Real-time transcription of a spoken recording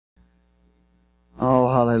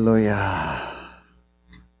Hallelujah.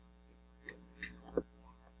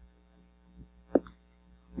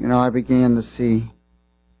 You know, I began to see,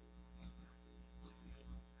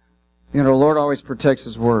 you know, the Lord always protects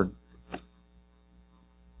His Word.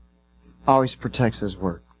 Always protects His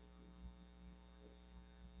Word.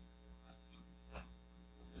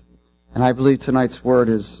 And I believe tonight's Word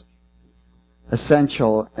is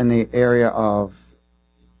essential in the area of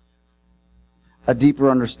a deeper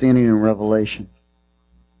understanding and revelation.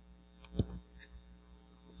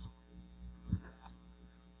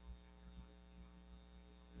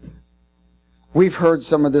 We've heard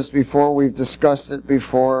some of this before, we've discussed it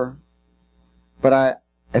before, but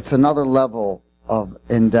it's another level of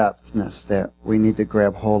in-depthness that we need to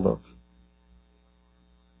grab hold of.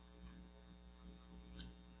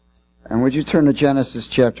 And would you turn to Genesis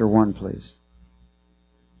chapter 1, please?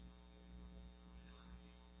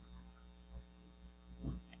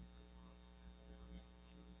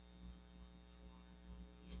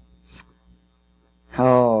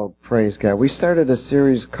 Oh, praise God. We started a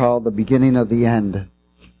series called The Beginning of the End.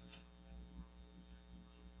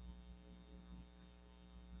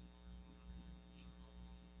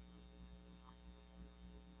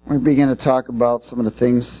 We began to talk about some of the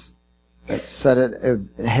things that said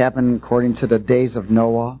it happened according to the days of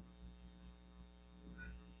Noah.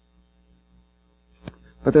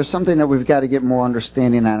 But there's something that we've got to get more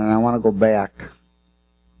understanding on, and I want to go back.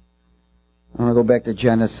 I want to go back to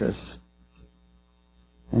Genesis.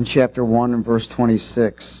 In chapter 1 and verse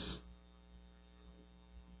 26.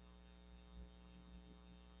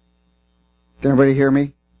 Can everybody hear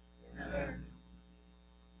me?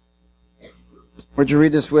 Would you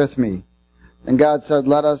read this with me? And God said,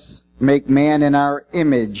 "Let us make man in our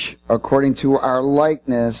image, according to our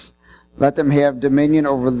likeness. Let them have dominion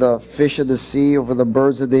over the fish of the sea, over the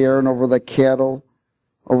birds of the air, and over the cattle,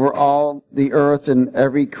 over all the earth, and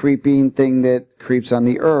every creeping thing that creeps on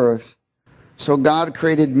the earth." So God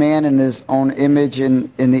created man in His own image,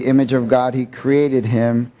 and in the image of God He created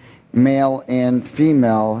him, male and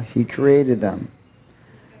female He created them.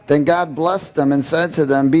 Then God blessed them and said to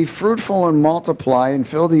them, "Be fruitful and multiply, and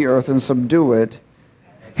fill the earth and subdue it.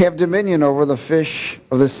 Have dominion over the fish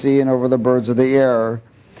of the sea, and over the birds of the air,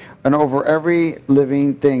 and over every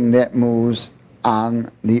living thing that moves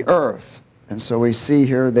on the earth." And so we see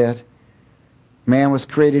here that man was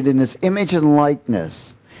created in His image and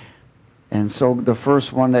likeness. And so the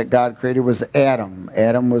first one that God created was Adam.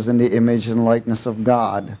 Adam was in the image and likeness of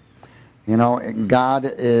God. You know, God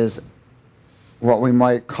is what we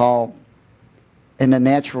might call, in the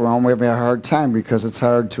natural realm, we have a hard time because it's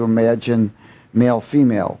hard to imagine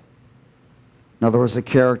male-female. In other words, the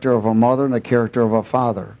character of a mother and the character of a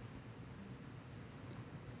father.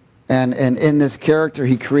 And in this character,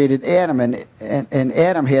 He created Adam, and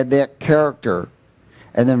Adam had that character.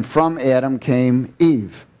 And then from Adam came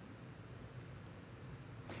Eve.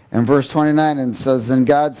 In verse 29, it says, "And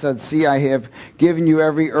God said, See, I have given you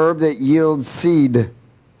every herb that yields seed,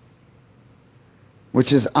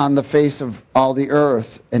 which is on the face of all the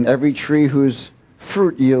earth, and every tree whose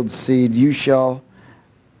fruit yields seed, you shall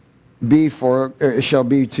be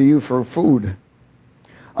to you for food.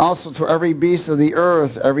 Also to every beast of the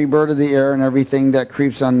earth, every bird of the air, and everything that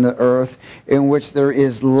creeps on the earth, in which there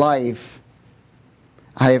is life,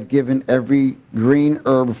 I have given every green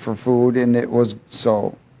herb for food," and it was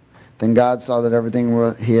so. Then God saw that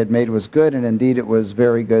everything He had made was good, and indeed it was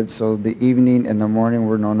very good. So the evening and the morning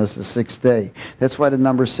were known as the sixth day. That's why the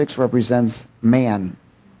number 6 represents man,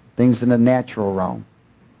 things in the natural realm.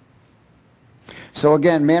 So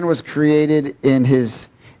again, man was created in His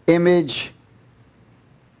image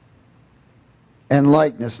and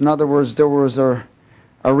likeness. In other words, there was a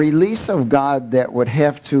release of God that would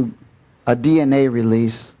have to, a DNA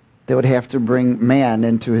release, that would have to bring man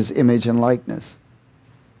into His image and likeness.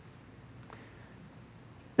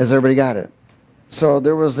 Has everybody got it? So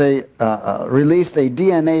there was released a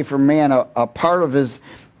DNA for man, a part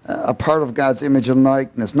of God's image and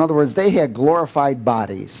likeness. In other words, they had glorified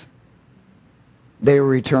bodies. They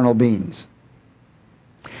were eternal beings.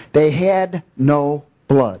 They had no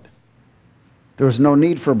blood. There was no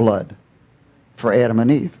need for blood for Adam and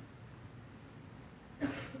Eve.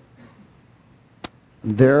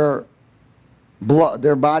 Their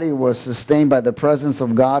body was sustained by the presence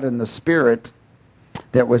of God and the Spirit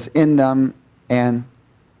that was in them and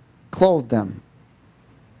clothed them.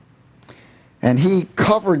 And He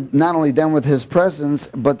covered not only them with His presence,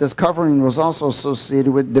 but this covering was also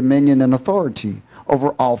associated with dominion and authority over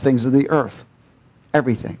all things of the earth.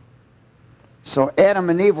 Everything. So Adam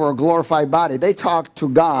and Eve were a glorified body. They talked to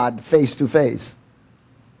God face to face.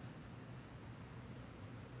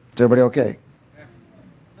 Is everybody okay?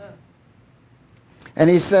 And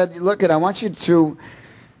he said, look, I want you to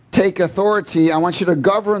take authority. I want you to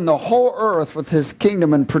govern the whole earth with his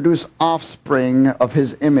kingdom and produce offspring of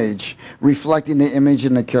his image, reflecting the image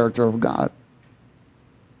and the character of God.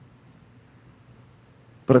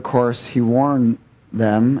 But of course, he warned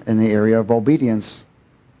them in the area of obedience.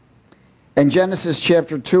 In Genesis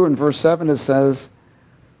chapter 2 and verse 7, it says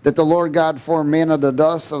that the Lord God formed man of the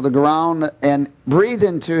dust of the ground and breathed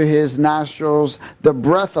into his nostrils the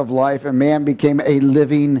breath of life, and man became a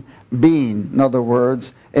living being. In other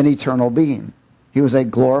words, an eternal being. He was a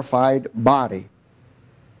glorified body.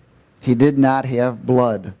 He did not have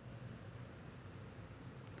blood.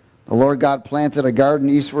 The Lord God planted a garden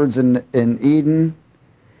eastwards in Eden,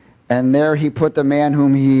 and there he put the man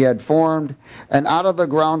whom he had formed. And out of the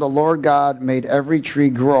ground the Lord God made every tree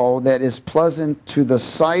grow that is pleasant to the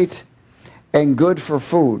sight and good for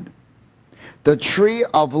food. The tree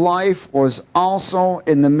of life was also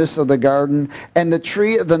in the midst of the garden, and the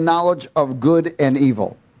tree of the knowledge of good and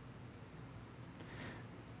evil.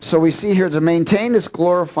 So we see here, to maintain this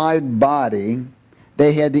glorified body,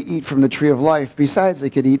 they had to eat from the tree of life. Besides, they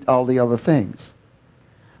could eat all the other things.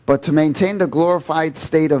 But to maintain the glorified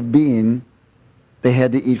state of being, they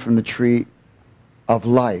had to eat from the tree of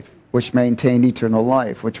life, which maintained eternal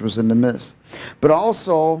life, which was in the midst. But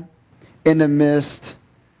also in the midst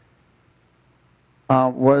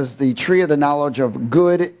was the tree of the knowledge of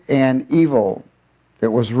good and evil that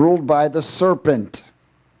was ruled by the serpent.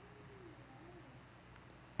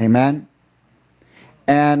 Amen?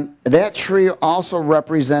 And that tree also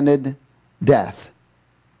represented death.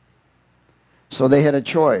 So they had a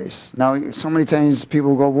choice. Now, so many times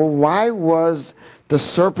people go, well, why was the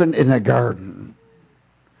serpent in a garden?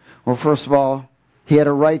 Well, first of all, he had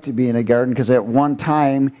a right to be in a garden because at one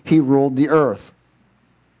time he ruled the earth.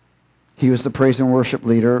 He was the praise and worship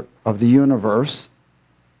leader of the universe.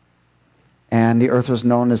 And the earth was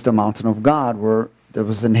known as the mountain of God, where it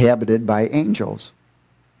was inhabited by angels.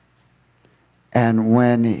 And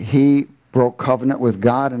when he broke covenant with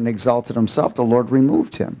God and exalted himself, the Lord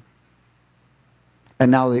removed him. And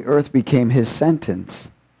now the earth became his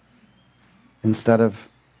sentence instead of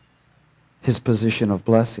his position of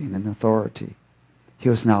blessing and authority. He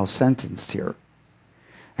was now sentenced here.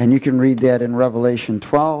 And you can read that in Revelation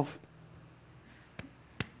 12.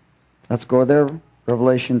 Let's go there.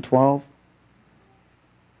 Revelation 12.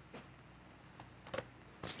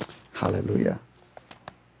 Hallelujah.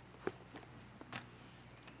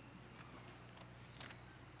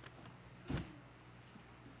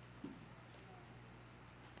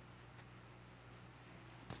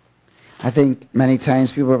 I think many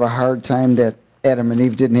times people have a hard time that Adam and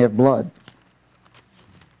Eve didn't have blood.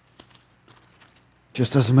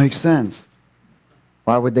 Just doesn't make sense.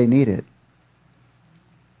 Why would they need it?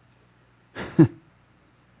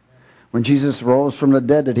 When Jesus rose from the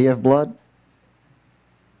dead, did he have blood?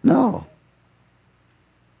 No.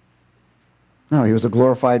 No, he was a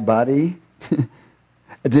glorified body.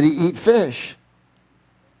 Did he eat fish?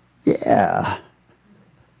 Yeah.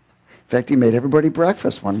 In fact, he made everybody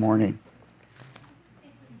breakfast one morning.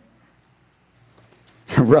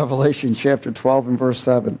 Revelation chapter 12 and verse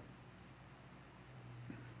 7.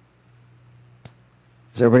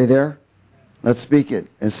 Is everybody there? Let's speak it.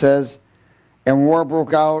 It says, and war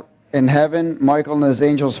broke out in heaven. Michael and his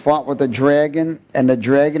angels fought with the dragon, and the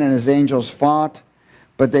dragon and his angels fought,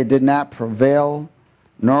 but they did not prevail,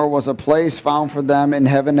 nor was a place found for them in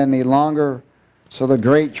heaven any longer. So the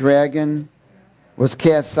great dragon was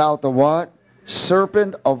cast out, the what?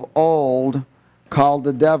 Serpent of old, called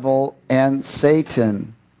the devil and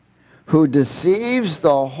Satan, who deceives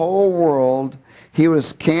the whole world. He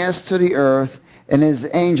was cast to the earth, and his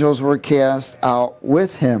angels were cast out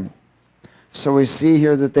with him. So we see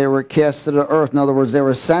here that they were cast to the earth. In other words, they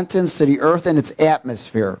were sentenced to the earth and its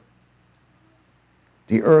atmosphere.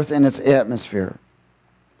 The earth and its atmosphere.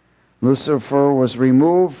 Lucifer was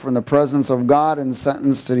removed from the presence of God and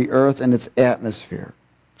sentenced to the earth and its atmosphere.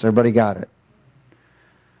 So everybody got it.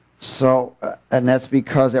 So, and that's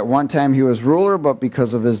because at one time he was ruler, but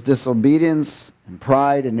because of his disobedience and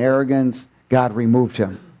pride and arrogance, God removed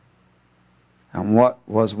him. And what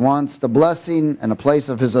was once the blessing and a place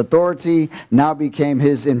of his authority now became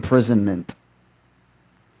his imprisonment.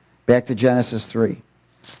 Back to Genesis 3.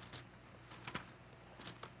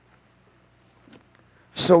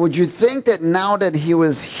 So would you think that now that he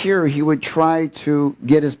was here, he would try to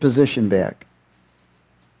get his position back?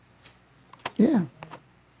 Yeah.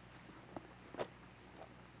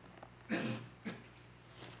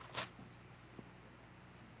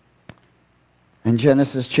 In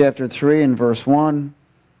Genesis chapter 3 and verse 1,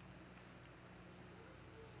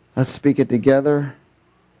 let's speak it together.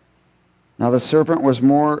 Now the serpent was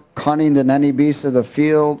more cunning than any beast of the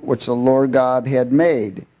field which the Lord God had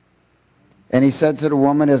made. And he said to the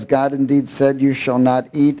woman, as God indeed said, you shall not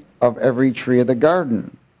eat of every tree of the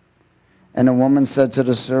garden. And the woman said to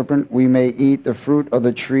the serpent, we may eat the fruit of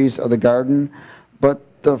the trees of the garden,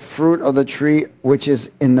 but the fruit of the tree which is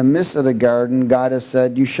in the midst of the garden, God has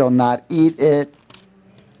said, you shall not eat it,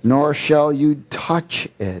 nor shall you touch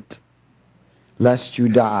it, lest you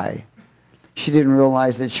die. She didn't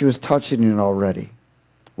realize that she was touching it already.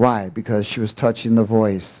 Why? Because she was touching the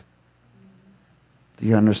voice. Do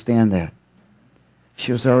you understand that?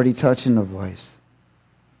 She was already touching the voice.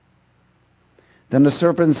 Then the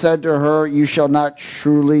serpent said to her, you shall not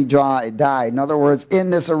surely die. In other words, in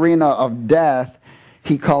this arena of death,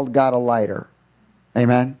 he called God a liar.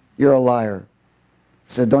 Amen? You're a liar.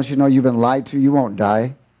 He said, don't you know you've been lied to? You won't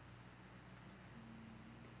die.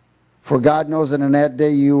 For God knows that in that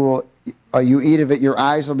day you eat of it, your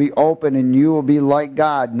eyes will be open, and you will be like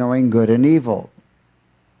God, knowing good and evil.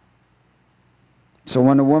 So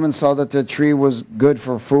when the woman saw that the tree was good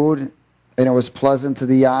for food, and it was pleasant to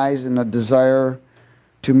the eyes, and a desire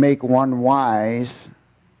to make one wise,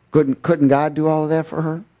 couldn't God do all of that for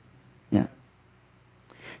her? Yeah.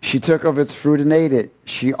 She took of its fruit and ate it.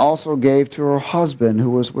 She also gave to her husband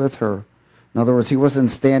who was with her. In other words, he wasn't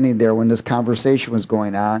standing there when this conversation was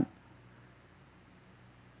going on.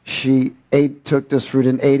 She took this fruit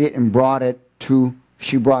and ate it and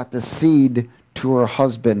she brought the seed to her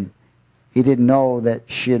husband. He didn't know that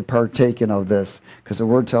she had partaken of this, because the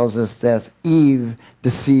word tells us that Eve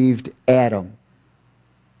deceived Adam.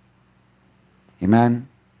 Amen?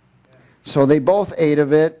 So they both ate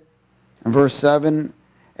of it, in verse 7,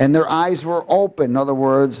 and their eyes were open. In other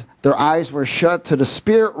words, their eyes were shut to the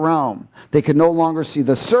spirit realm. They could no longer see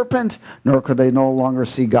the serpent, nor could they no longer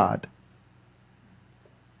see God,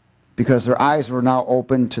 because their eyes were now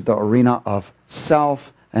open to the arena of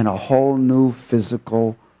self and a whole new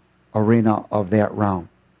physical arena of that realm.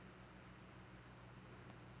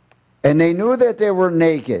 And they knew that they were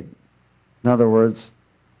naked. In other words,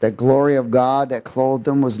 that glory of God that clothed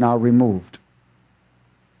them was now removed.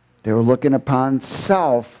 They were looking upon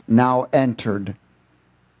self now entered.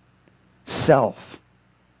 Self.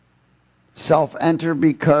 Self entered,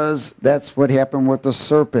 because that's what happened with the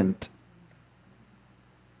serpent.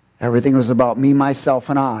 Everything was about me, myself,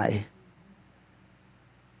 and I.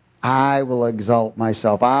 I will exalt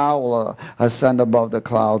myself. I will ascend above the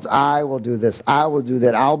clouds. I will do this. I will do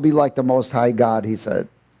that. I'll be like the Most High God, he said.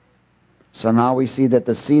 So now we see that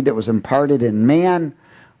the seed that was imparted in man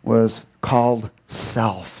was called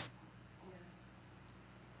self.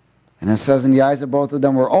 And it says, in the eyes of both of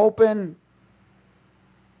them were open,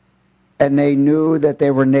 and they knew that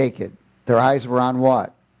they were naked. Their eyes were on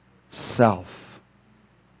what? Self.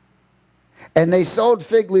 And they sewed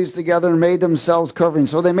fig leaves together and made themselves coverings.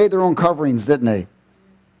 So they made their own coverings, didn't they?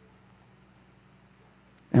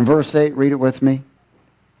 In verse 8, read it with me.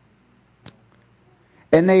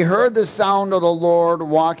 And they heard the sound of the Lord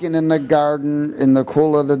walking in the garden in the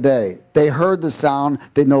cool of the day. They heard the sound.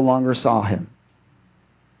 They no longer saw him,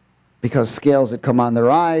 because scales had come on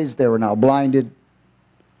their eyes. They were now blinded.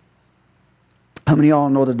 How many of y'all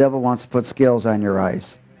know the devil wants to put scales on your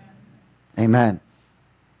eyes? Amen.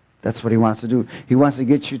 That's what he wants to do. He wants to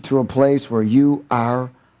get you to a place where you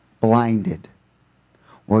are blinded,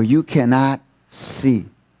 where you cannot see.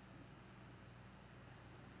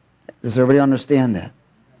 Does everybody understand that?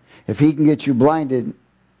 If he can get you blinded,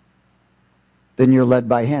 then you're led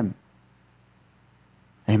by him.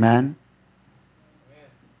 Amen?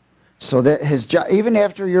 So that his job, even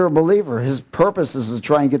after you're a believer, his purpose is to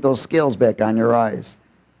try and get those scales back on your eyes.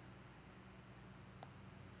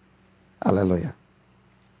 Hallelujah.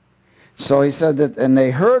 So he said that, and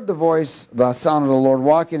they heard the voice, the sound of the Lord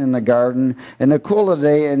walking in the garden in the cool of the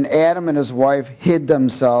day, and Adam and his wife hid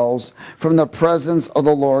themselves from the presence of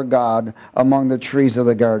the Lord God among the trees of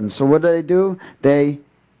the garden. So what did they do? They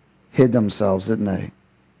hid themselves, didn't they?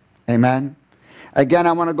 Amen? Again,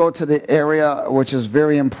 I want to go to the area which is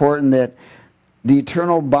very important, that the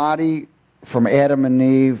eternal body from Adam and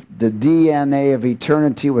Eve, the DNA of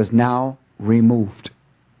eternity was now removed.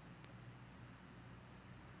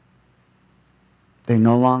 They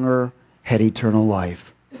no longer had eternal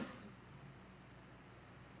life.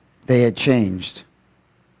 They had changed.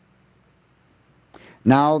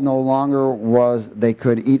 Now no longer they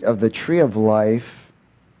could eat of the tree of life.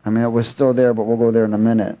 I mean, it was still there, but we'll go there in a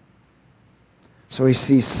minute. So we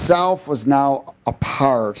see self was now a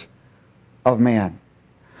part of man.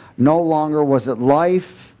 No longer was it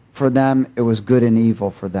life for them, it was good and evil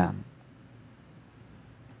for them.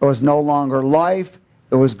 It was no longer life,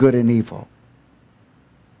 it was good and evil.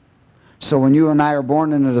 So when you and I are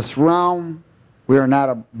born into this realm, we are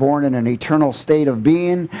not born in an eternal state of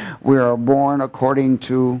being. We are born according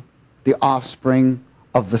to the offspring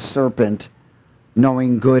of the serpent,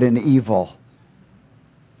 knowing good and evil,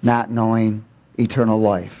 not knowing eternal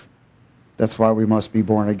life. That's why we must be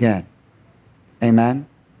born again. Amen?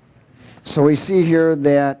 So we see here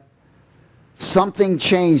that something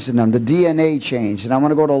changed in them. The DNA changed. And I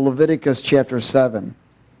want to go to Leviticus chapter 7.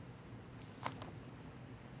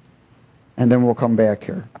 And then we'll come back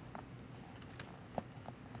here.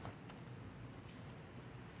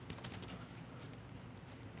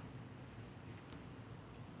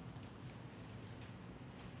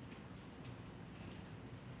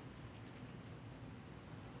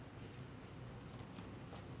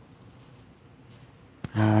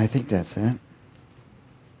 I think that's it.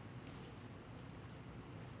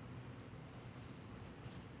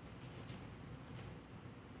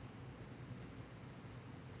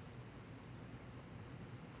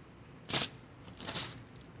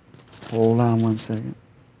 Hold on one second.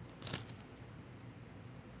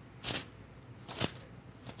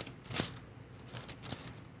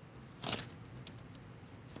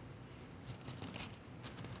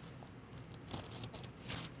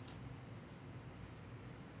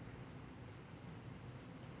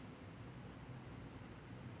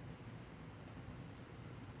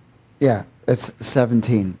 Yeah, it's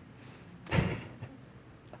 17.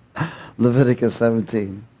 Leviticus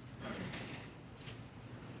 17.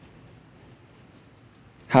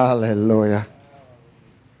 Hallelujah.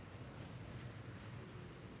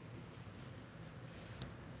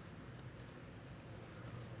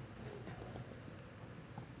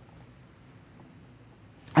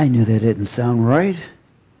 I knew that didn't sound right.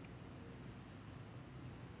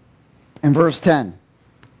 In verse 10,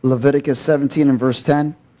 Leviticus 17 and verse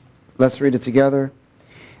 10, let's read it together.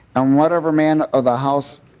 And whatever man of the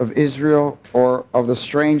house of Israel or of the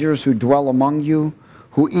strangers who dwell among you,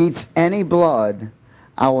 who eats any blood,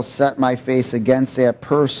 I will set my face against that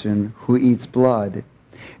person who eats blood,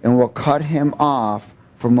 and will cut him off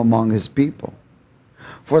from among his people.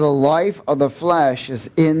 For the life of the flesh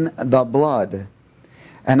is in the blood,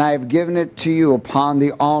 and I have given it to you upon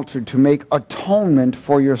the altar to make atonement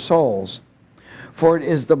for your souls. For it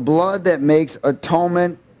is the blood that makes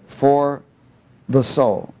atonement for the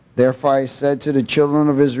soul. Therefore I said to the children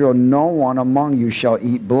of Israel, no one among you shall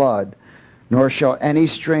eat blood, nor shall any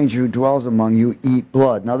stranger who dwells among you eat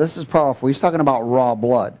blood. Now this is powerful. He's talking about raw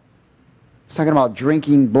blood. He's talking about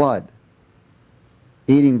drinking blood,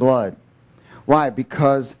 eating blood. Why?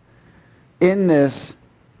 Because in the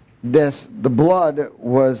blood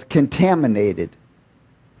was contaminated.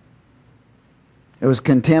 It was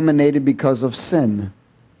contaminated because of sin.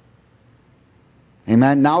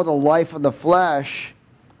 Amen. Now the life of the flesh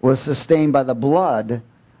was sustained by the blood.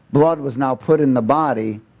 Blood was now put in the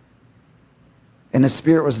body, and the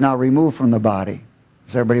spirit was now removed from the body.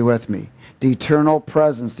 Is everybody with me? The eternal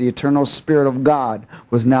presence, the eternal Spirit of God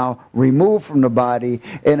was now removed from the body,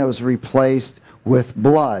 and it was replaced with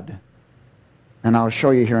blood. And I'll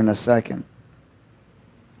show you here in a second.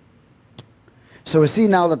 So we see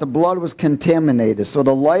now that the blood was contaminated. So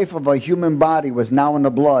the life of a human body was now in the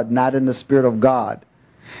blood, not in the Spirit of God.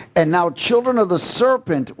 And now children of the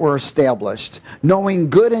serpent were established, knowing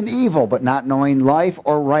good and evil, but not knowing life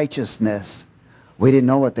or righteousness. We didn't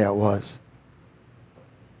know what that was.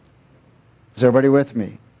 Is everybody with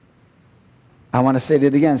me? I want to say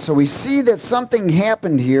that again. So we see that something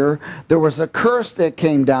happened here. There was a curse that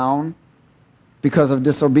came down because of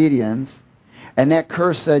disobedience. And that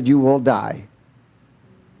curse said, you will die.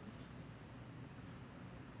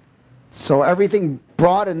 So everything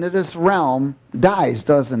brought into this realm dies,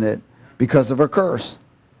 doesn't it? Because of a curse.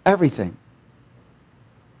 Everything.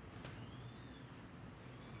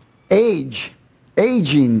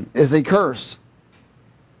 Aging is a curse.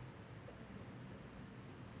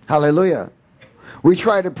 Hallelujah. We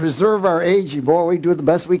try to preserve our aging. Boy, we do the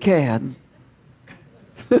best we can.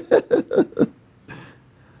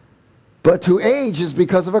 But to age is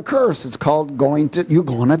because of a curse. It's called you're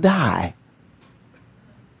going to die.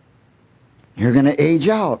 You're going to age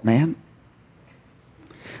out, man.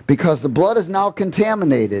 Because the blood is now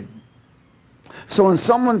contaminated. So when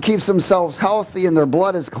someone keeps themselves healthy and their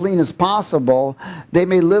blood as clean as possible, they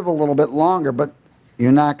may live a little bit longer, but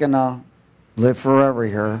you're not going to live forever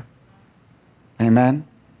here. Amen?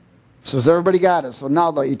 So has everybody got it? So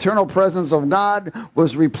now the eternal presence of God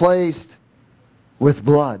was replaced with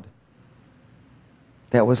blood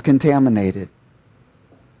that was contaminated.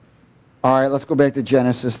 All right, let's go back to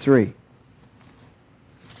Genesis 3.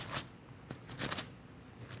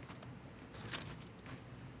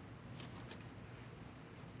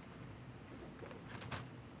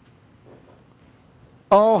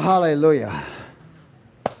 Oh, hallelujah.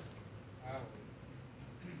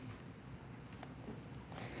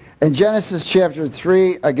 In Genesis chapter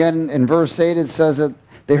 3, again in verse 8, it says that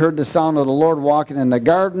they heard the sound of the Lord walking in the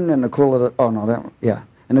garden in the cool of the,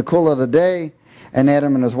 in the cool of the day, and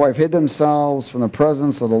Adam and his wife hid themselves from the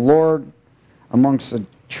presence of the Lord amongst the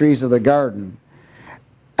trees of the garden.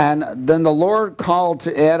 And then the Lord called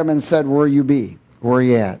to Adam and said, "Where you be? Where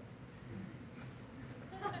you at?"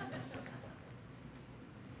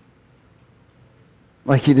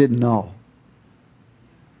 Like he didn't know.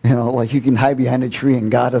 You know, like you can hide behind a tree and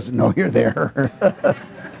God doesn't know you're there.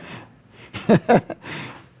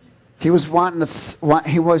 He was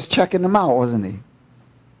he was checking them out, wasn't he?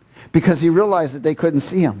 Because he realized that they couldn't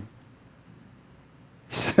see him.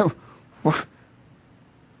 He said,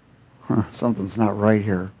 something's not right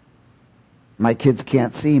here. My kids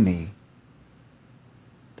can't see me.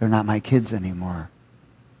 They're not my kids anymore.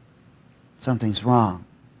 Something's wrong.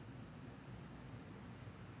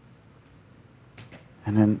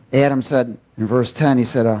 And then Adam said, in verse 10, he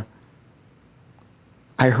said,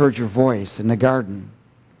 I heard your voice in the garden.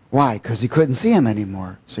 Why? Because he couldn't see him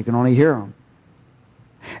anymore, so he can only hear him.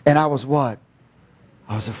 And I was what?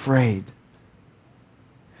 I was afraid.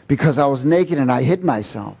 Because I was naked and I hid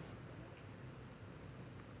myself.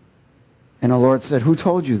 And the Lord said, who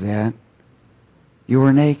told you that? You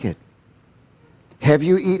were naked. Have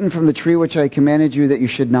you eaten from the tree which I commanded you that you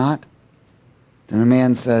should not? Then the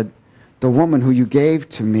man said, the woman who you gave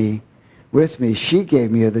to me, with me, she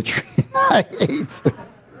gave me of the tree and I ate.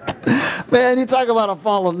 Man, you talk about a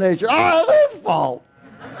fallen nature. Oh, it is fault.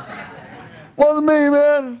 Wasn't me,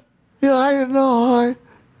 man. Yeah, I didn't know.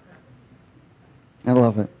 I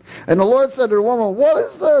love it. And the Lord said to the woman, what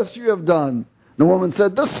is this you have done? The woman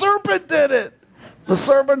said, the serpent did it. The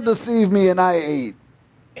serpent deceived me and I ate.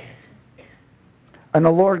 And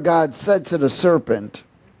the Lord God said to the serpent,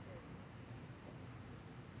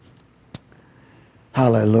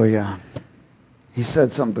 hallelujah. He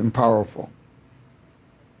said something powerful.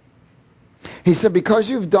 He said, because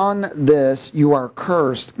you've done this, you are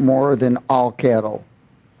cursed more than all cattle.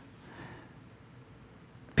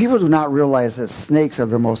 People do not realize that snakes are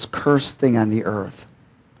the most cursed thing on the earth.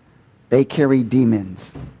 They carry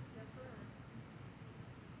demons.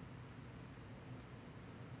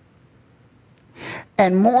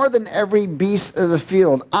 And more than every beast of the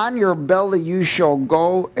field, on your belly you shall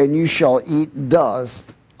go and you shall eat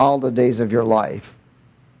dust all the days of your life.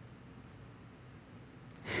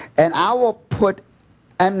 And I will put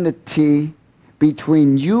enmity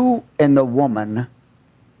between you and the woman,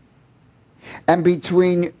 and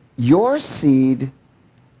between your seed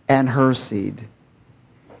and her seed.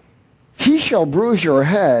 He shall bruise your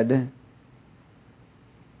head,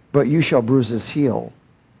 but you shall bruise his heel.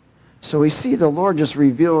 So we see the Lord just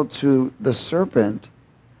revealed to the serpent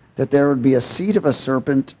that there would be a seed of the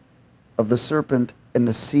serpent, and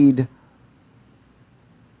the seed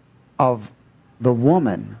of the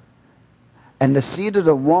woman. And the seed of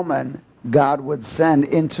the woman God would send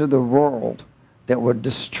into the world that would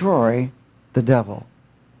destroy the devil.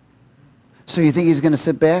 So you think he's going to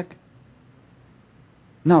sit back?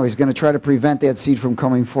 No, he's going to try to prevent that seed from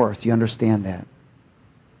coming forth. You understand that?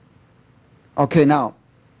 Okay, now,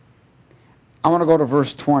 I want to go to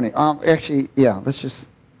verse 20. Let's just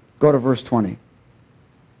go to verse 20.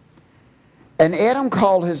 And Adam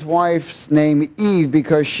called his wife's name Eve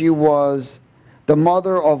because she was the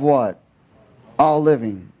mother of what? All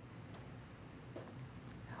living.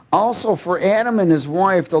 Also for Adam and his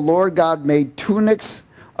wife, the Lord God made tunics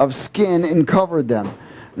of skin and covered them.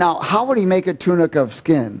 Now, how would he make a tunic of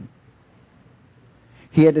skin?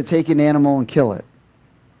 He had to take an animal and kill it.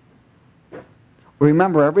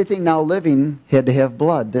 Remember, everything now living had to have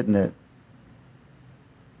blood, didn't it?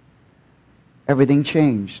 Everything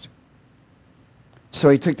changed. So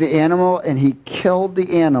he took the animal and he killed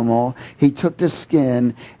the animal. He took the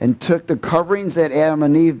skin and took the coverings that Adam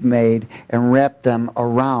and Eve made and wrapped them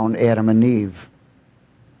around Adam and Eve.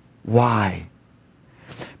 Why?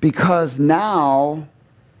 Because now,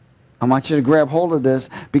 I want you to grab hold of this,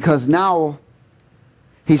 because now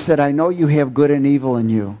he said, I know you have good and evil in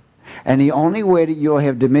you. And the only way that you'll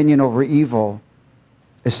have dominion over evil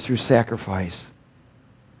is through sacrifice.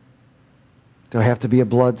 There'll have to be a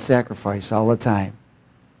blood sacrifice all the time.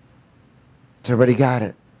 So everybody got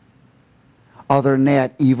it? Other than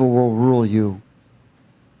that, evil will rule you.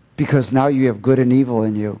 Because now you have good and evil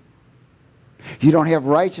in you. You don't have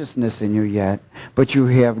righteousness in you yet, but you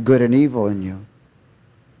have good and evil in you.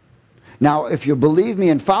 Now, if you believe me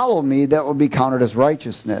and follow me, that will be counted as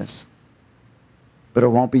righteousness. But it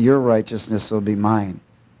won't be your righteousness, it'll be mine.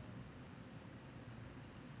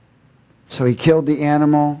 So he killed the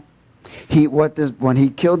animal. When he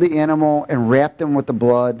killed the animal and wrapped him with the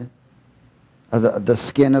blood, the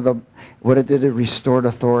skin of the, what it did, it restored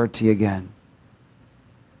authority again.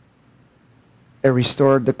 It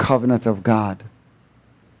restored the covenant of God.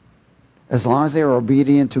 As long as they were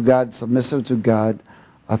obedient to God, submissive to God,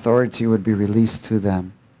 authority would be released to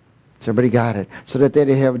them. So everybody got it. So that they'd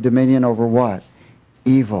have dominion over what?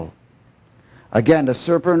 Evil. Again, the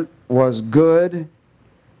serpent was good.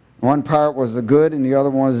 One part was the good and the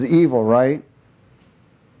other one was the evil, right?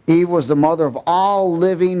 Eve was the mother of all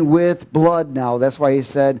living with blood now. That's why he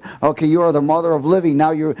said, okay, you are the mother of living.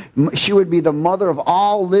 Now she would be the mother of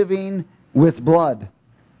all living with blood.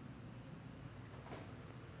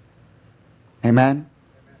 Amen?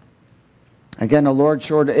 Again, the Lord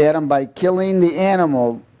showed Adam by killing the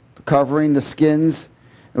animal, covering the skins.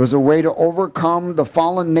 It was a way to overcome the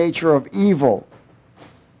fallen nature of evil.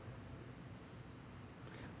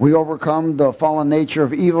 We overcome the fallen nature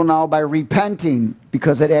of evil now by repenting,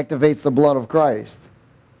 because it activates the blood of Christ.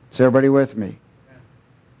 Is everybody with me?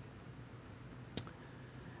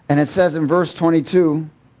 And it says in verse 22,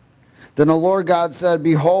 then the Lord God said,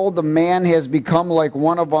 behold, the man has become like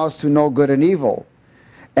one of us to know good and evil.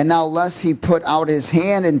 And now lest he put out his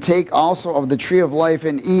hand and take also of the tree of life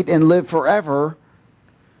and eat and live forever.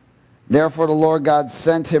 Therefore the Lord God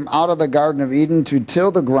sent him out of the Garden of Eden to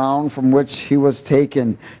till the ground from which he was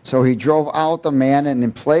taken. So he drove out the man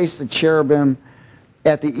and placed the cherubim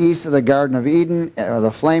at the east of the Garden of Eden,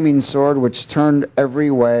 the flaming sword which turned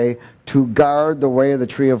every way to guard the way of the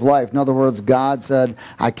tree of life. In other words, God said,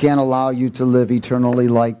 I can't allow you to live eternally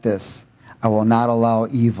like this. I will not allow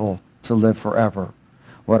evil to live forever.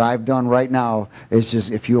 What I've done right now is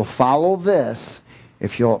just, if you'll follow this,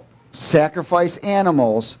 if you'll sacrifice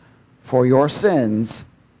animals for your sins,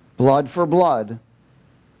 blood for blood,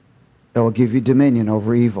 it will give you dominion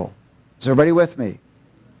over evil. Is everybody with me?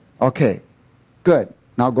 Okay, good.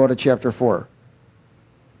 Now go to chapter 4.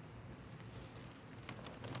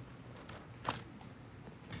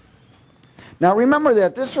 Now remember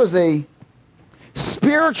that this was a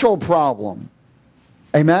spiritual problem.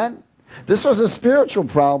 Amen? This was a spiritual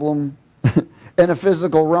problem in a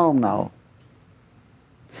physical realm now.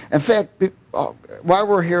 In fact, while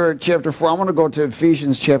we're here at chapter 4, I want to go to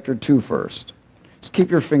Ephesians chapter 2 first. Just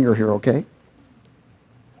keep your finger here, okay?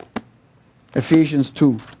 Ephesians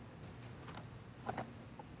 2.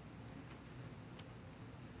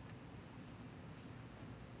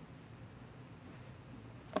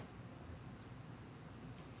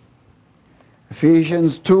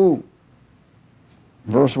 Ephesians 2,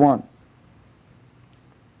 verse 1.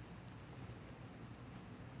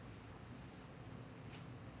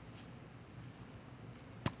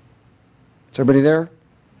 Is everybody there?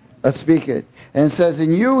 Let's speak it. And it says,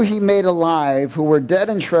 in you he made alive, who were dead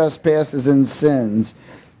in trespasses and sins,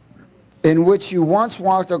 in which you once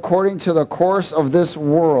walked according to the course of this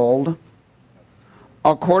world,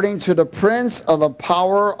 according to the prince of the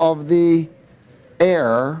power of the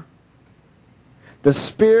air, the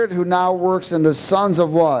spirit who now works in the sons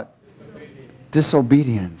of what?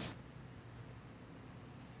 Disobedience.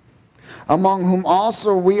 Among whom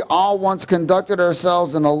also we all once conducted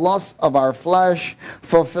ourselves in the lust of our flesh,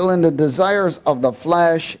 fulfilling the desires of the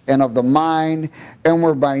flesh and of the mind, and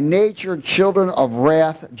were by nature children of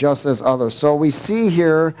wrath, just as others. So we see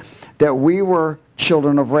here that we were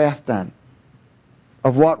children of wrath then.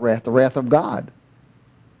 Of what wrath? The wrath of God.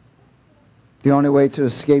 The only way to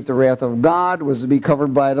escape the wrath of God was to be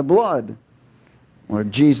covered by the blood. Well,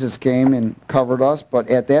 Jesus came and covered us, but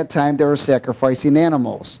at that time they were sacrificing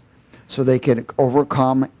animals so they could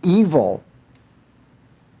overcome evil.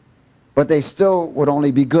 But they still would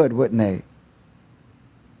only be good, wouldn't they?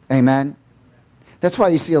 Amen? That's why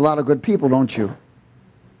you see a lot of good people, don't you?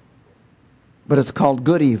 But it's called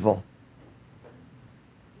good evil.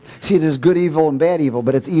 See, there's good evil and bad evil,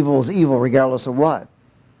 but it's evil is evil regardless of what.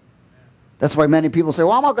 That's why many people say,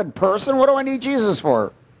 well, I'm a good person. What do I need Jesus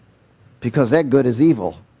for? Because that good is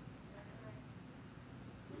evil.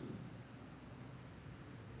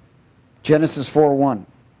 Genesis 4:1.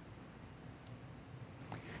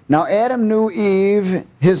 Now Adam knew Eve,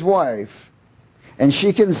 his wife, and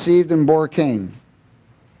she conceived and bore Cain,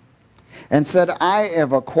 and said, I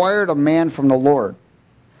have acquired a man from the Lord.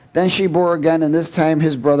 Then she bore again, and this time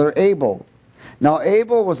his brother Abel. Now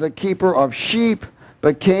Abel was a keeper of sheep,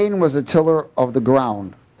 but Cain was a tiller of the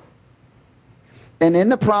ground. And in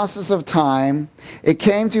the process of time, it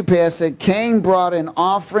came to pass that Cain brought an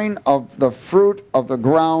offering of the fruit of the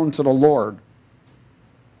ground to the Lord.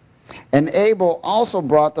 And Abel also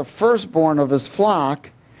brought the firstborn of his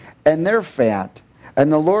flock and their fat.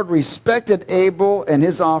 And the Lord respected Abel and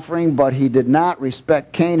his offering, but he did not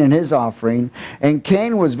respect Cain and his offering. And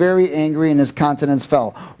Cain was very angry and his countenance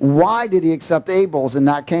fell. Why did he accept Abel's and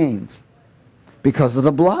not Cain's? Because of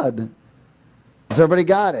the blood. Has everybody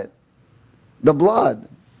got it? The blood.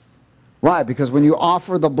 Why? Because when you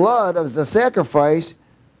offer the blood as a sacrifice,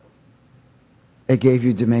 it gave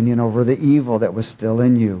you dominion over the evil that was still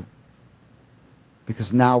in you.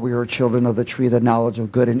 Because now we are children of the tree of the knowledge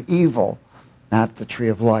of good and evil, not the tree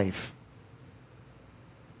of life.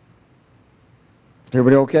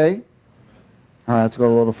 Everybody okay? All right, let's go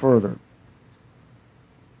a little further.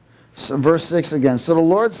 So verse 6 again. So the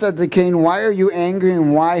Lord said to Cain, why are you angry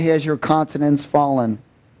and why has your countenance fallen?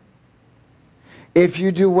 If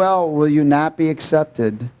you do well, will you not be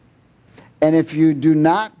accepted? And if you do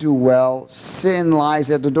not do well, sin lies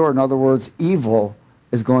at the door. In other words, evil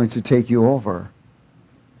is going to take you over.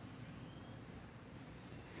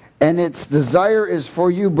 And its desire is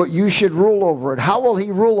for you, but you should rule over it. How will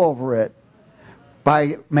he rule over it?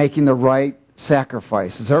 By making the right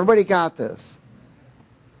sacrifices. Everybody got this?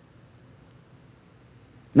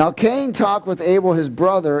 Now Cain talked with Abel his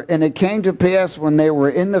brother, and it came to pass when they were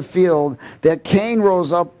in the field that Cain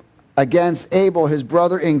rose up against Abel his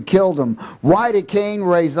brother and killed him. Why did Cain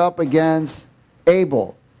rise up against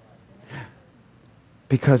Abel?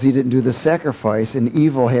 Because he didn't do the sacrifice and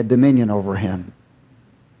evil had dominion over him.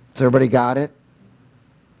 So everybody got it?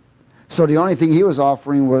 So the only thing he was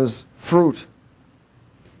offering was fruit.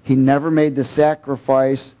 He never made the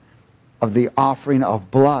sacrifice of the offering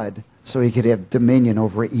of blood so he could have dominion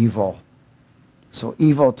over evil. So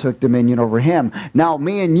evil took dominion over him. Now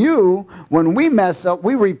me and you, when we mess up,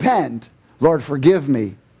 we repent. Lord, forgive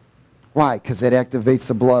me. Why? Because it activates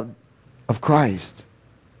the blood of Christ.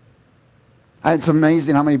 It's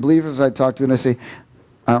amazing how many believers I talk to and I say,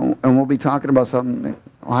 and we'll be talking about something.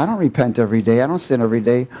 Well, I don't repent every day. I don't sin every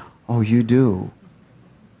day. Oh, you do.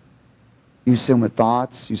 You sin with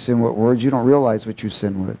thoughts. You sin with words. You don't realize what you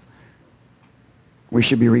sin with. We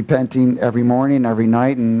should be repenting every morning, every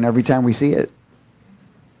night, and every time we see it.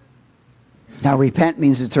 Now, repent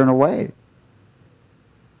means to turn away.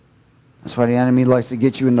 That's why the enemy likes to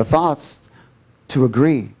get you in the thoughts to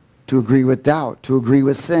agree with doubt, to agree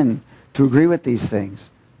with sin, to agree with these things.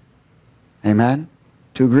 Amen?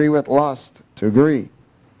 To agree with lust, to agree.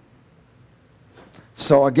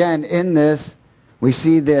 So again, in this, we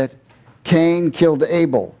see that Cain killed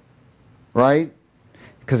Abel, right?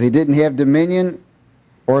 Because he didn't have dominion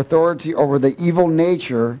or authority over the evil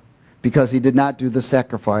nature because he did not do the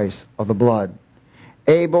sacrifice of the blood.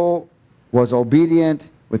 Abel was obedient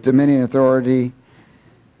with dominion and authority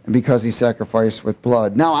and because he sacrificed with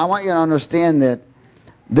blood. Now, I want you to understand that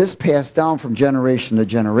this passed down from generation to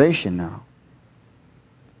generation now.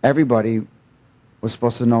 Everybody was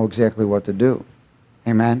supposed to know exactly what to do.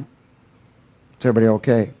 Amen? Is everybody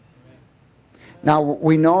okay? Now,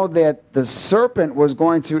 we know that the serpent was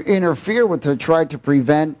going to interfere with to try to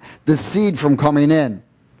prevent the seed from coming in.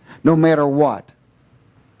 No matter what.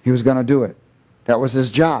 He was going to do it. That was his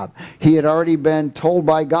job. He had already been told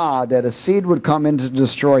by God that a seed would come in to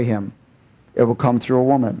destroy him. It will come through a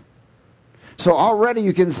woman. So already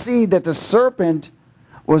you can see that the serpent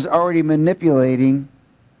was already manipulating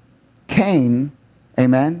Cain,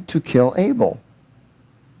 amen, to kill Abel.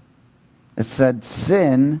 It said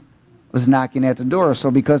sin was knocking at the door.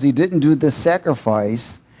 So because he didn't do this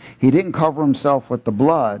sacrifice, he didn't cover himself with the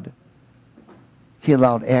blood, he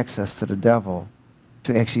allowed access to the devil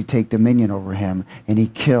to actually take dominion over him, and he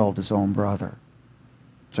killed his own brother.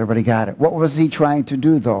 So everybody got it. What was he trying to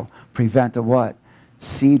do, though? Prevent the what?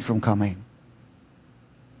 Seed from coming.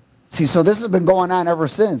 See, so this has been going on ever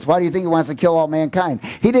since. Why do you think he wants to kill all mankind?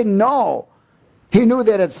 He didn't know. He knew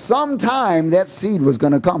that at some time that seed was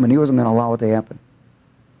going to come, and he wasn't going to allow it to happen.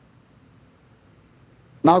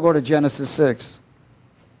 Now go to Genesis 6.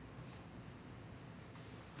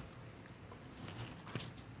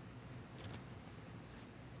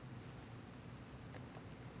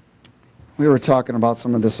 We were talking about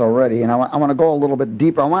some of this already, and I want to go a little bit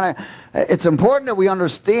deeper. It's important that we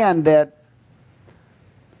understand that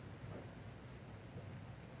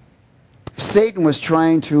Satan was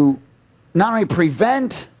trying to not only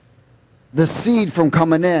prevent the seed from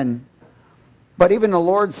coming in, but even the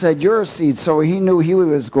Lord said, you're a seed, so he knew he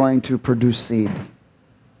was going to produce seed.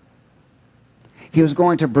 He was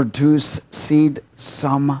going to produce seed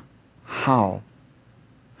somehow.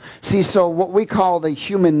 See, so what we call the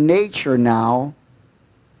human nature now,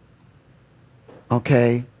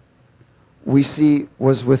 okay, we see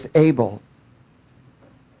was with Abel.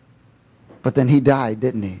 But then he died,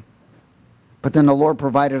 didn't he? But then the Lord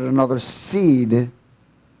provided another seed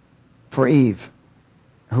for Eve.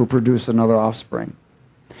 who produce another offspring.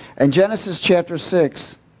 In Genesis chapter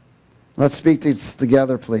 6, let's speak this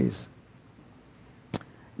together, please.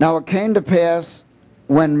 Now it came to pass,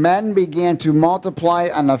 when men began to multiply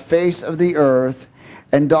on the face of the earth,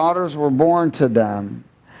 and daughters were born to them,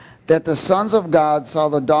 that the sons of God saw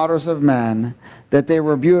the daughters of men, that they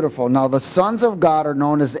were beautiful. Now the sons of God are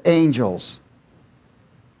known as angels.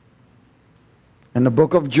 In the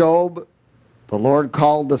book of Job, the Lord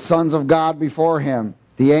called the sons of God before him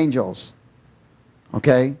the angels.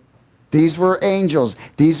 Okay? These were angels.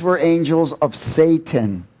 These were angels of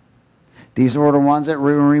Satan. These were the ones that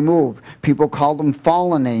were removed. People called them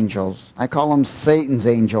fallen angels. I call them Satan's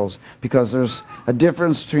angels because there's a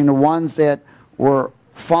difference between the ones that were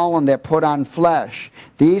fallen that put on flesh.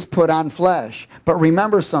 These put on flesh. But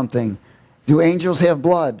remember something. Do angels have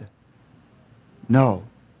blood? No.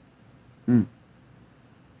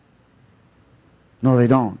 No, they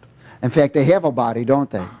don't. In fact, they have a body, don't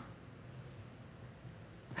they?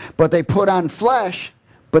 But they put on flesh,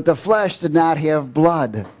 but the flesh did not have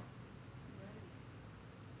blood.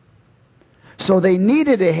 So they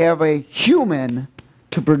needed to have a human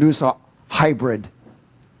to produce a hybrid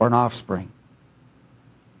or an offspring.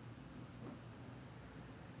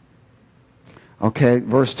 Okay,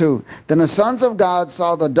 verse 2. Then the sons of God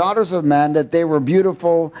saw the daughters of men, that they were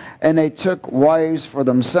beautiful, and they took wives for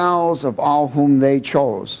themselves of all whom they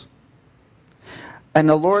chose. And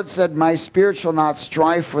the Lord said, My spirit shall not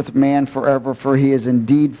strive with man forever, for he is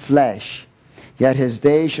indeed flesh. Yet his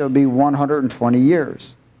days shall be 120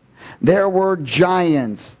 years. There were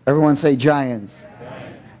giants. Everyone say giants.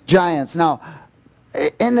 Giants. Now,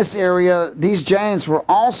 in this area, these giants were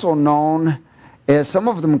also known as, some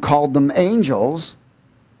of them called them angels,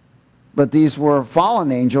 but these were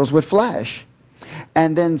fallen angels with flesh.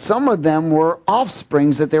 And then some of them were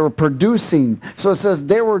offsprings that they were producing. So it says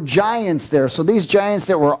there were giants there. So these giants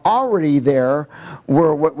that were already there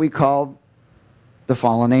were what we call the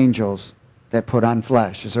fallen angels that put on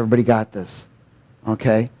flesh. Has everybody got this?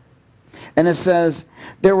 Okay. And it says,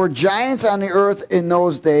 there were giants on the earth in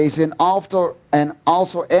those days, and also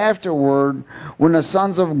afterward, when the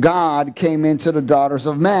sons of God came into the daughters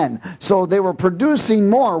of men. So they were producing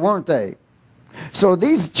more, weren't they? So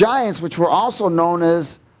these giants, which were also known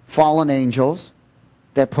as fallen angels,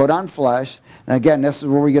 that put on flesh, and again, this is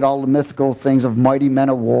where we get all the mythical things of mighty men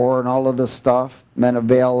of war and all of this stuff, men of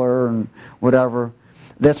valor and whatever.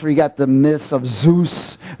 That's where you got the myths of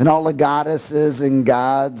Zeus and all the goddesses and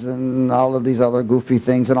gods and all of these other goofy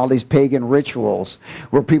things and all these pagan rituals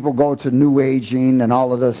where people go to New Aging and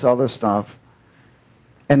all of this other stuff.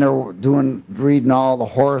 And they're reading all the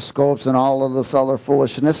horoscopes and all of this other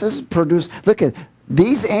foolishness. This is produced. Look at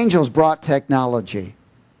these angels brought technology.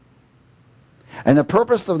 And the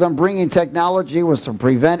purpose of them bringing technology was to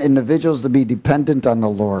prevent individuals to be dependent on the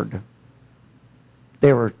Lord.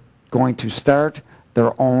 They were going to start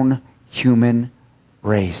their own human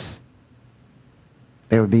race.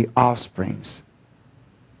 They would be offsprings.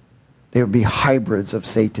 They would be hybrids of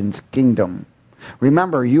Satan's kingdom.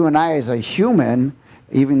 Remember, you and I as a human,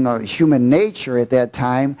 even the human nature at that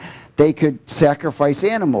time, they could sacrifice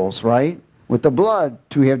animals, right? With the blood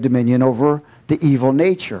to have dominion over the evil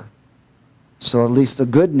nature. So at least a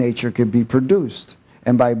good nature could be produced.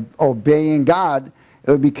 And by obeying God,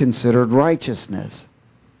 it would be considered righteousness.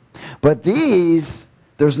 But these,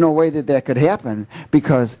 there's no way that that could happen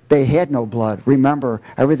because they had no blood. Remember,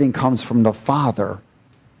 everything comes from the Father.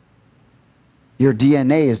 Your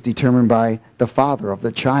DNA is determined by the father of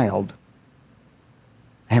the child.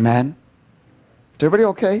 Amen? Is everybody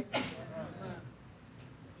okay?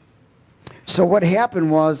 So what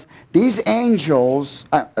happened was, these angels,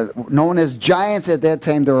 known as giants at that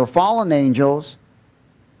time, they were fallen angels.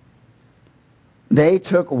 They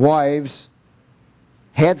took wives,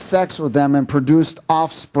 had sex with them, and produced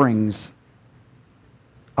offsprings.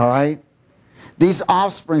 All right? These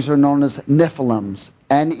offsprings are known as Nephilims.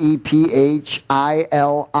 N-E-P-H-I-L-I-M.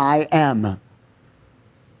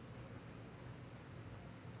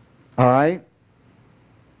 All right?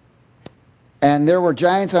 And there were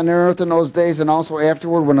giants on the earth in those days, and also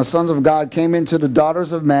afterward, when the sons of God came into the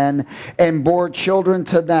daughters of men and bore children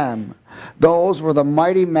to them. Those were the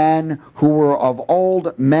mighty men who were of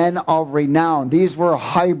old, men of renown. These were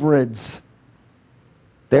hybrids.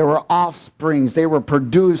 They were offsprings. They were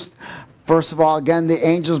produced. First of all, again, the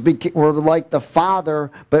angels were like the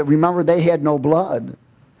Father, but remember, they had no blood.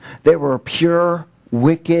 They were pure,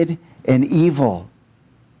 wicked, and evil.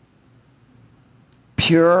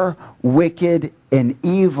 Pure, wicked, and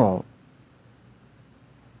evil.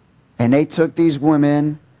 And they took these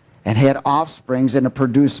women and had offsprings and it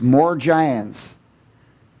produced more giants.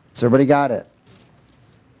 So everybody got it?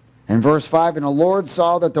 In verse 5, and the Lord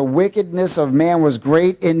saw that the wickedness of man was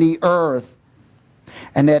great in the earth,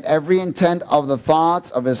 and that every intent of the thoughts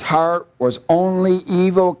of his heart was only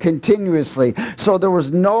evil continuously. So there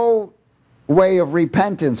was no way of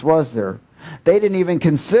repentance, was there? They didn't even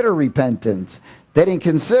consider repentance. They didn't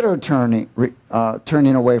consider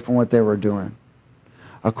turning away from what they were doing.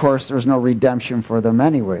 Of course, there's no redemption for them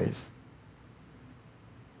anyways,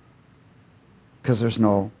 because there's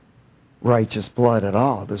no righteous blood at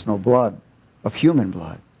all. There's no blood of human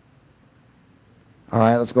blood. All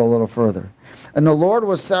right, let's go a little further. And the Lord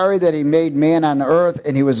was sorry that he made man on the earth,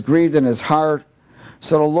 and he was grieved in his heart.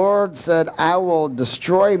 So the Lord said, I will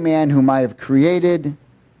destroy man whom I have created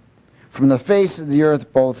from the face of the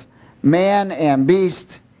earth, both man and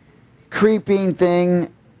beast, creeping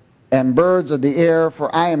thing, and birds of the air,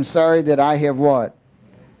 for I am sorry that I have what?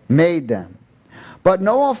 Made them. But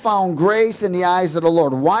Noah found grace in the eyes of the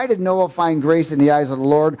Lord. Why did Noah find grace in the eyes of the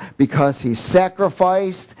Lord? Because he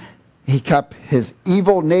sacrificed. He kept his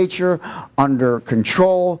evil nature under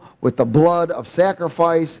control with the blood of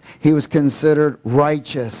sacrifice. He was considered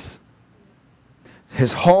righteous.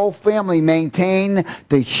 His whole family maintained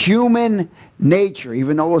the human nature,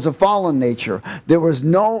 even though it was a fallen nature. There was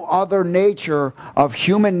no other nature of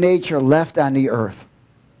human nature left on the earth.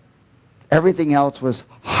 Everything else was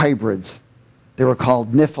hybrids. They were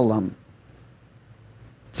called Nephilim.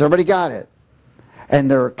 So everybody got it? And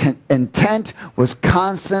their intent was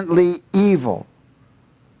constantly evil.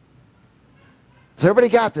 So everybody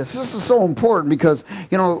got this. This is so important because,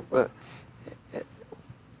 you know,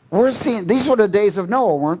 we're seeing, these were the days of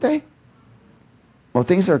Noah, weren't they? Well,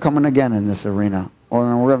 things are coming again in this arena. Well,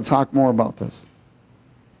 and we're going to talk more about this.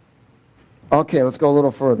 Okay, let's go a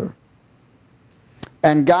little further.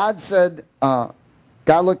 And God said,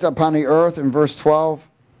 God looked upon the earth in verse 12.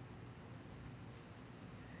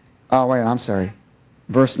 Oh, wait, I'm sorry.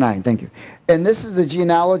 Verse 9, thank you. And this is the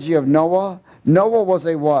genealogy of Noah. Noah was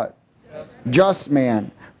a what? Just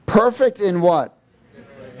man. Perfect in what?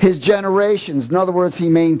 His generations. In other words, he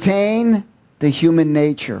maintained the human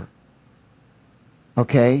nature.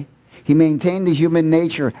 Okay? He maintained the human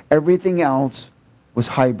nature. Everything else was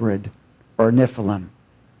hybrid or Nephilim.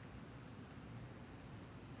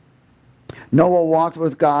 Noah walked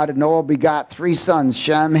with God, and Noah begot 3 sons,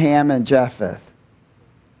 Shem, Ham, and Japheth.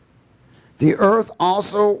 The earth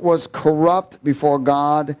also was corrupt before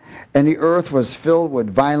God, and the earth was filled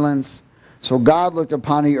with violence. So God looked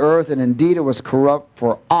upon the earth, and indeed it was corrupt,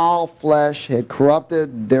 for all flesh had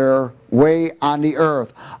corrupted their way on the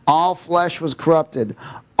earth. All flesh was corrupted.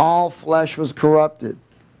 All flesh was corrupted.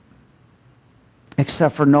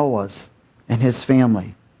 Except for Noah's and his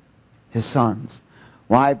family, his sons.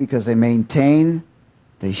 Why? Because they maintain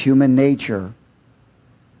the human nature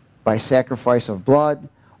by sacrifice of blood,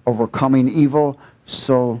 overcoming evil,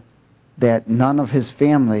 so that none of his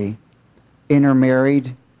family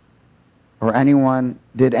intermarried or anyone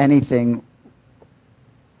did anything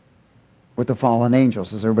with the fallen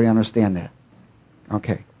angels. Does everybody understand that?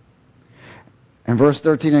 Okay. In verse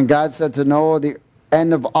 13, and God said to Noah, the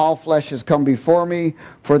end of all flesh has come before me,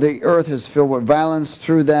 for the earth is filled with violence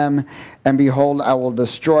through them, and behold, I will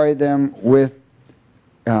destroy them with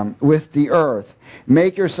the earth.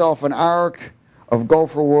 Make yourself an ark of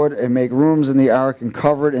gopher wood, and make rooms in the ark, and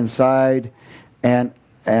cover it inside and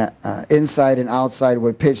inside and outside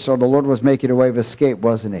with pitch. So the Lord was making a way of escape,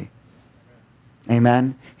 wasn't he?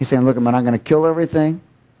 Amen. He's saying, look, I'm not going to kill everything,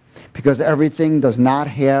 because everything does not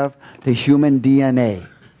have the human DNA.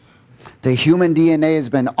 The human DNA has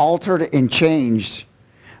been altered and changed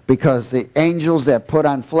because the angels that put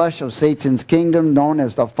on flesh of Satan's kingdom, known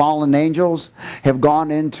as the fallen angels, have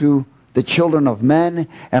gone into the children of men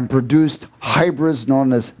and produced hybrids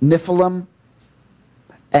known as Nephilim,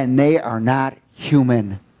 and they are not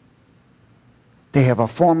human. They have a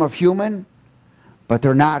form of human, but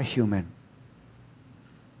they're not human.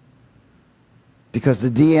 Because the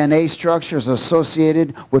DNA structure is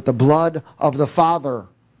associated with the blood of the Father.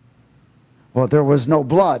 Well, there was no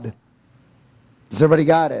blood. Has everybody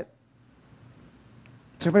got it?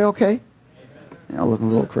 Is everybody okay? Yeah, looking a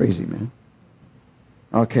little crazy, man.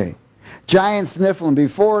 Okay. Giants, Nephilim.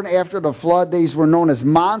 Before and after the flood, these were known as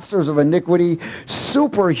monsters of iniquity,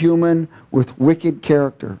 superhuman with wicked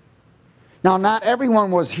character. Now, not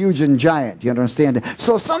everyone was huge and giant. You understand?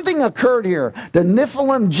 So something occurred here. The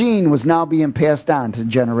Nephilim gene was now being passed on to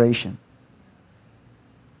generation.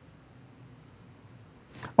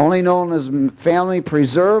 Only known as family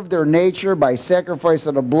preserved their nature by sacrifice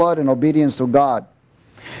of the blood and obedience to God.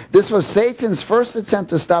 This was Satan's first attempt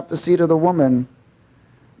to stop the seed of the woman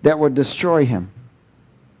that would destroy him.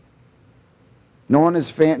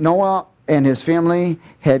 Noah and his family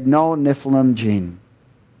had no Nephilim gene.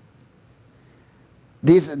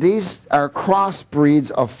 These are crossbreeds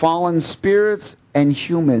of fallen spirits and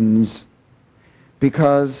humans,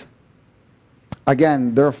 because,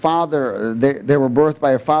 again, their father, they were birthed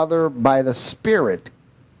by a father by the Spirit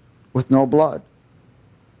with no blood.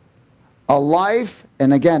 A life,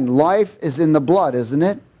 and again, life is in the blood, isn't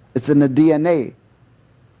it? It's in the DNA.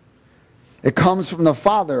 It comes from the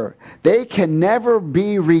Father. They can never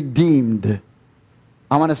be redeemed.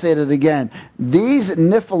 I want to say that again. These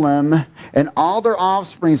Nephilim and all their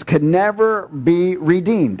offsprings can never be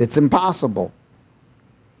redeemed. It's impossible.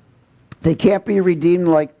 They can't be redeemed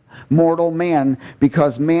like mortal man,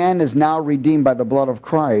 because man is now redeemed by the blood of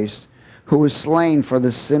Christ, who was slain for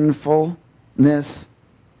the sinfulness,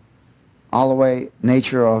 all the way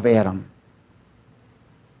nature of Adam.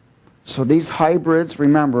 So these hybrids,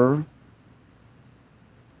 remember,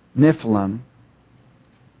 Nephilim,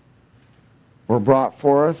 were brought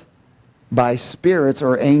forth by spirits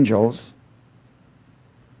or angels,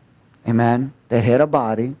 amen, that had a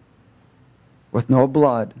body with no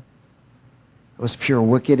blood. It was pure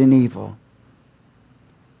wicked and evil.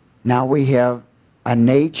 Now we have a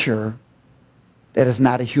nature that is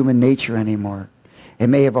not a human nature anymore. It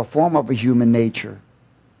may have a form of a human nature,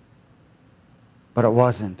 but it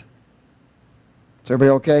wasn't. Is everybody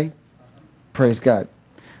okay? Praise God.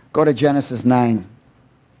 Go to Genesis 9.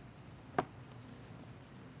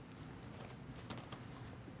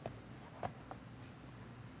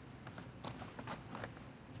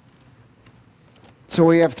 So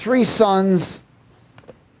we have three sons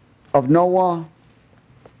of Noah.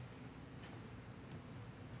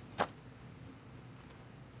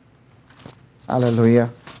 Hallelujah.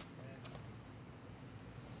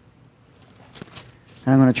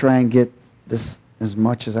 And I'm going to try and get this as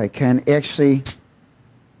much as I can. Actually,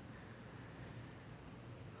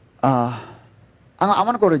 I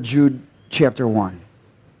want to go to Jude chapter 1.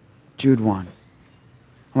 Jude 1.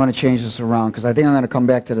 I want to change this around because I think I'm going to come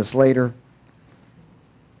back to this later.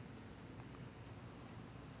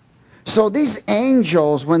 So these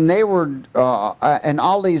angels, when they were, and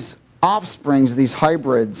all these offsprings, these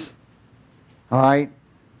hybrids, all right,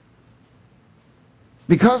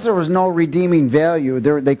 because there was no redeeming value,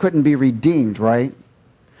 they couldn't be redeemed, right?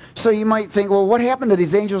 So you might think, well, what happened to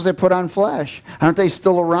these angels that put on flesh? Aren't they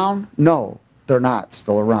still around? No, they're not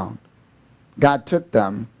still around. God took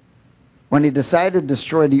them. When he decided to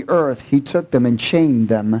destroy the earth, he took them and chained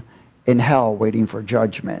them in hell, waiting for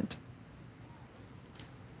judgment.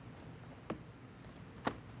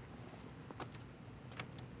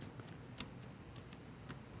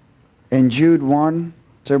 In Jude 1,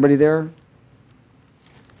 is everybody there?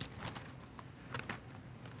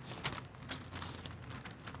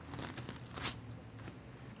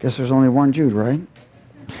 Guess there's only one Jude, right?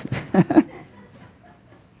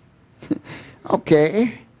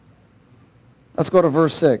 Okay. Let's go to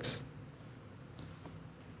verse 6.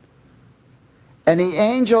 And the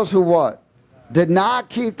angels who what? Did not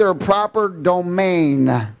keep their proper domain.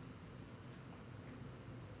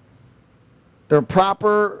 Their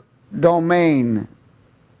proper domain,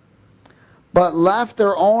 but left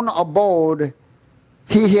their own abode,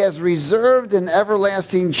 he has reserved in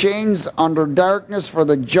everlasting chains under darkness for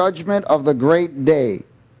the judgment of the great day.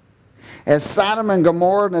 As Sodom and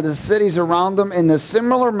Gomorrah and the cities around them, in a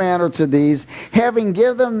similar manner to these, having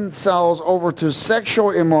given themselves over to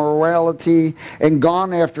sexual immorality and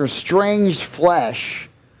gone after strange flesh.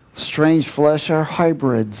 Strange flesh are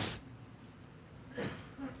hybrids.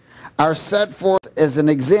 Are set forth as an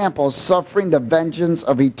example, suffering the vengeance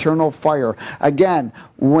of eternal fire. Again,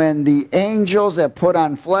 when the angels that put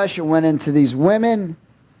on flesh and went into these women,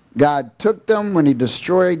 God took them when he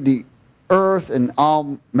destroyed the earth and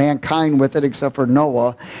all mankind with it except for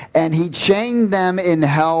Noah, and he chained them in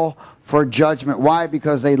hell for judgment. Why?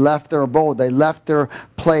 Because they left their abode. They left their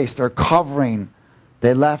place, their covering.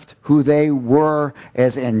 They left who they were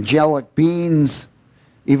as angelic beings.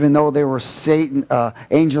 Even though they were Satan,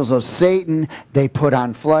 angels of Satan, they put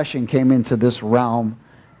on flesh and came into this realm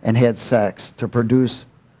and had sex to produce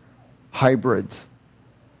hybrids.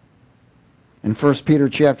 In 1 Peter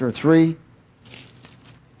chapter 3,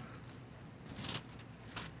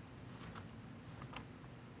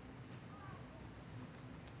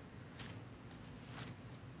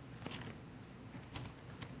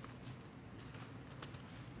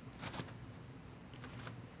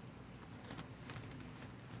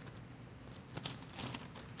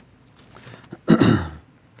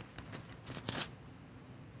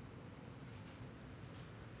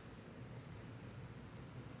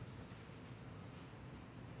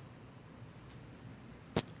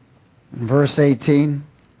 verse 18.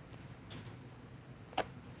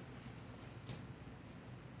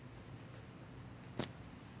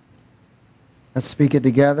 Let's speak it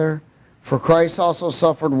together. For Christ also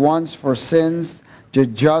suffered once for sins, the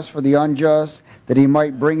just for the unjust, that he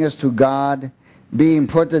might bring us to God, being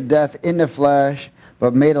put to death in the flesh,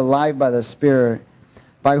 but made alive by the Spirit,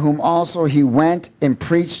 by whom also he went and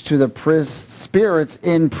preached to the spirits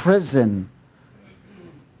in prison.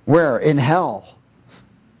 Where? In hell.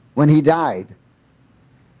 When he died.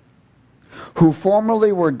 Who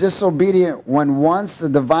formerly were disobedient when once the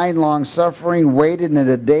divine long-suffering waited in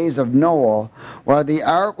the days of Noah, while the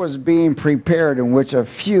ark was being prepared, in which a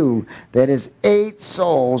few, that is 8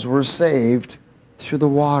 souls, were saved through the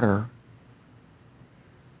water.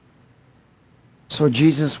 So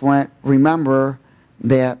Jesus went, remember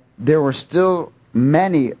that there were still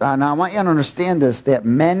many, and I want you to understand this, that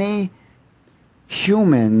many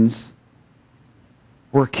humans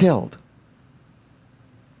were killed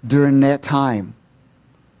during that time.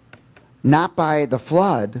 Not by the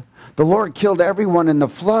flood. The Lord killed everyone in the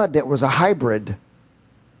flood that was a hybrid.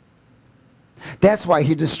 That's why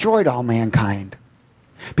he destroyed all mankind.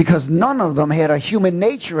 Because none of them had a human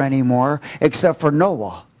nature anymore except for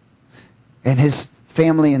Noah and his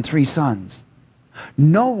family and 3 sons.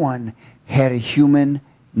 No one had a human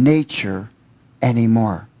nature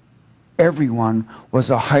anymore. Everyone was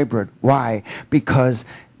a hybrid. Why? Because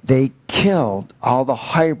they killed, all the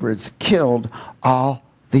hybrids killed all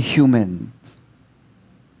the humans.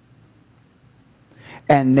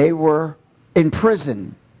 And they were in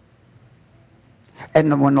prison.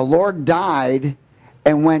 And when the Lord died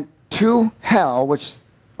and went to hell, which,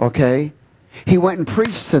 okay, he went and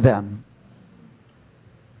preached to them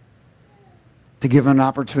to give them an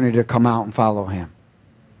opportunity to come out and follow him.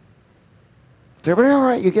 Is everybody all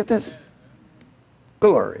right? You get this?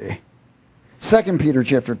 Glory. 2 Peter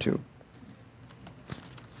chapter 2.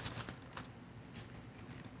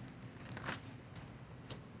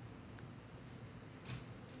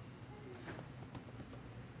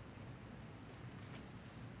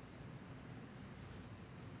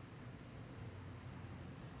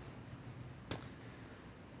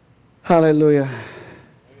 Hallelujah.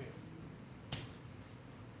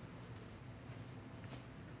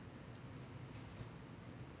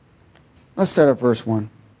 Let's start at verse 1.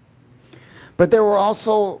 But there were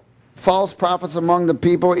also false prophets among the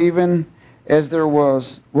people, even as there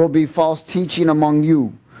will be false teaching among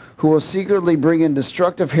you, who will secretly bring in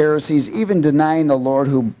destructive heresies, even denying the Lord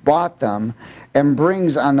who bought them, and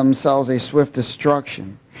brings on themselves a swift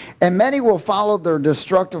destruction. And many will follow their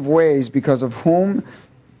destructive ways, because of whom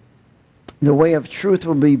the way of truth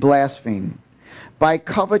will be blasphemed. By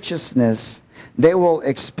covetousness they will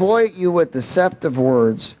exploit you with deceptive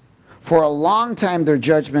words. For a long time their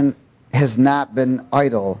judgment has not been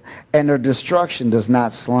idle, and their destruction does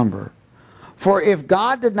not slumber. For if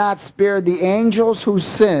God did not spare the angels who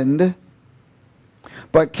sinned,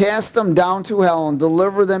 but cast them down to hell and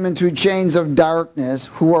deliver them into chains of darkness,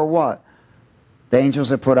 who are what? The angels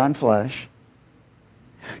that put on flesh,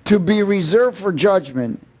 to be reserved for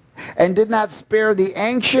judgment, and did not spare the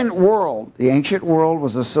ancient world. The ancient world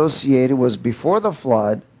was associated, was before the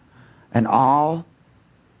flood, and all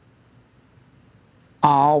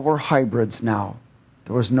were hybrids now.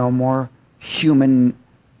 There was no more human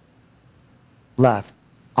left.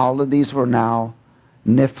 All of these were now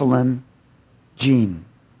Nephilim gene.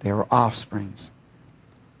 They were offsprings.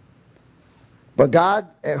 But God,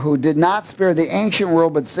 who did not spare the ancient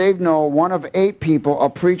world, but saved Noah, one of 8 people, a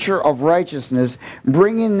preacher of righteousness,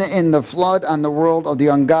 bringing in the flood on the world of the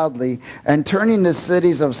ungodly, and turning the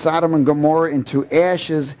cities of Sodom and Gomorrah into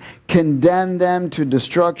ashes, condemned them to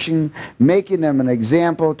destruction, making them an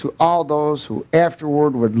example to all those who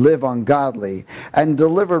afterward would live ungodly, and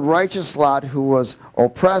delivered righteous Lot, who was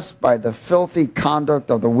oppressed by the filthy conduct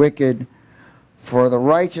of the wicked. For the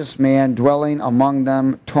righteous man dwelling among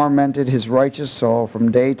them tormented his righteous soul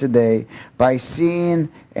from day to day by seeing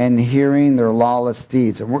and hearing their lawless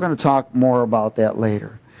deeds. And we're going to talk more about that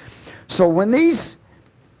later. So when these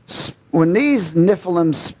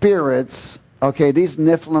Nephilim spirits, okay, these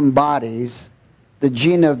Nephilim bodies, the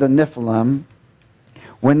gene of the Nephilim,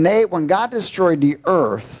 when God destroyed the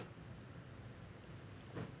earth,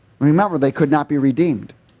 remember, they could not be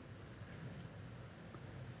redeemed.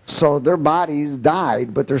 So their bodies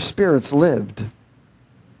died, but their spirits lived.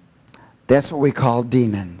 That's what we call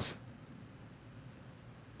demons.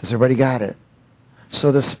 Does everybody got it?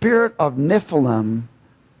 So the spirit of Nephilim,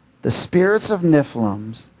 the spirits of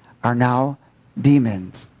Nephilims are now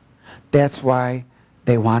demons. That's why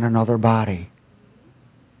they want another body.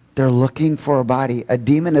 They're looking for a body. A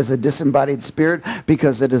demon is a disembodied spirit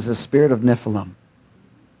because it is a spirit of Nephilim.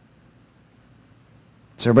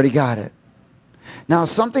 So everybody got it? Now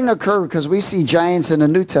something occurred, because we see giants in the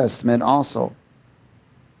New Testament also.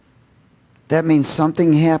 That means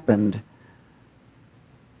something happened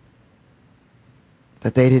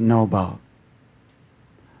that they didn't know about.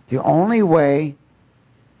 The only way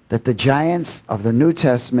that the giants of the New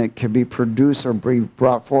Testament could be produced or be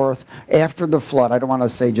brought forth after the flood, I don't want to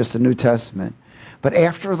say just the New Testament, but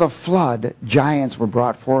after the flood, giants were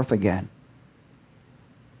brought forth again.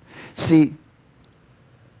 See,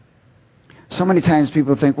 so many times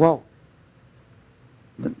people think, well,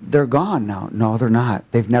 they're gone now. No, they're not.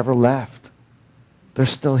 They've never left. They're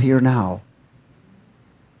still here now.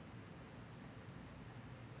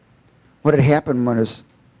 What had happened was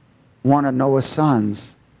one of Noah's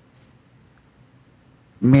sons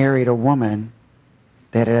married a woman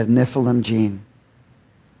that had a Nephilim gene.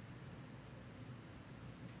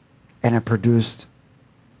 And it produced,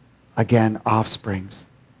 again, offsprings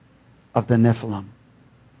of the Nephilim.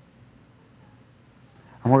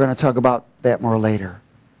 And we're going to talk about that more later.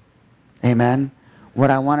 Amen? What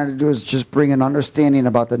I wanted to do is just bring an understanding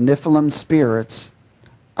about the Nephilim spirits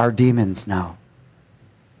are demons now.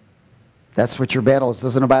 That's what your battle is.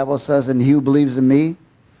 Doesn't the Bible says, and he who believes in me,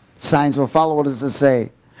 signs will follow. What does it say?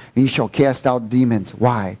 And you shall cast out demons.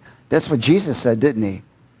 Why? That's what Jesus said, didn't he?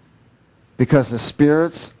 Because the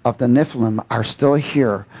spirits of the Nephilim are still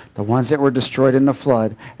here, the ones that were destroyed in the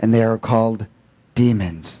flood, and they are called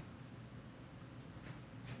demons.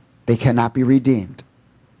 They cannot be redeemed.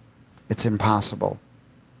 It's impossible.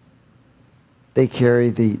 They carry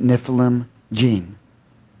the Nephilim gene.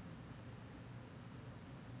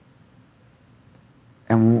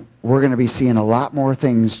 And we're going to be seeing a lot more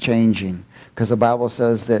things changing, because the Bible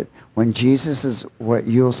says that when Jesus is, what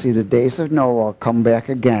you'll see, the days of Noah will come back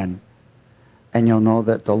again, and you'll know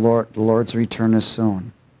that the Lord's return is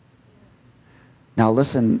soon. Now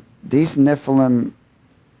listen, these Nephilim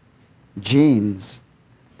genes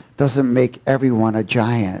doesn't make everyone a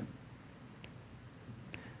giant.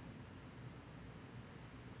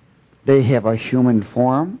 They have a human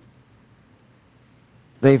form.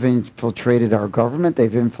 They've infiltrated our government.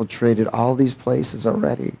 They've infiltrated all these places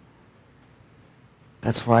already.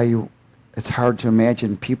 That's why it's hard to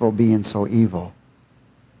imagine people being so evil.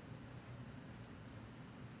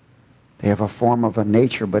 They have a form of a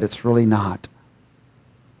nature, but it's really not.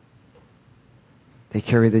 They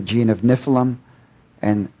carry the gene of Nephilim,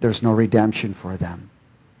 and there's no redemption for them.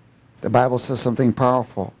 The Bible says something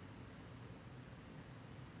powerful.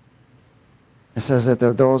 It says that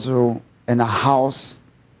there are those who, in a house,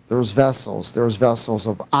 there's vessels. There's vessels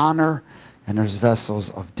of honor, and there's vessels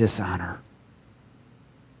of dishonor.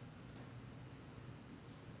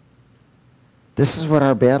 This is what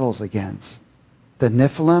our battle's against. The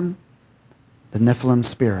Nephilim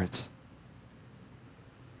spirits.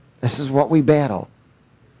 This is what we battle.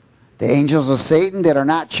 The angels of Satan that are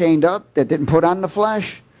not chained up, that didn't put on the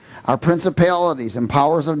flesh, are principalities and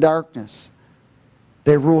powers of darkness.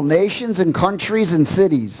 They rule nations and countries and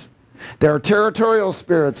cities. There are territorial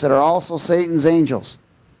spirits that are also Satan's angels.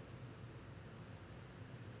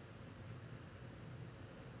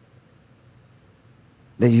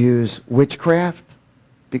 They use witchcraft.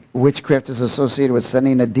 Witchcraft is associated with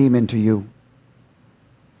sending a demon to you.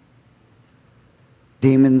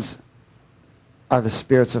 Demons are the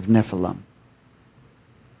spirits of Nephilim.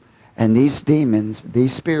 And these demons,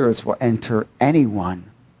 these spirits will enter anyone.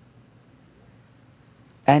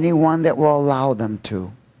 Anyone that will allow them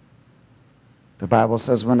to. The Bible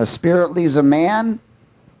says when a spirit leaves a man,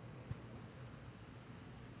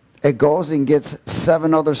 it goes and gets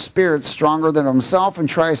 7 other spirits stronger than himself and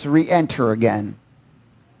tries to re-enter again.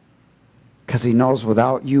 Because he knows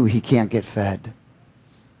without you, he can't get fed.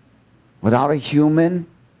 Without a human,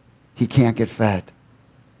 he can't get fed.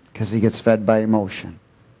 Because he gets fed by emotion.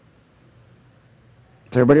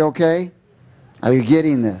 Is everybody okay? Are you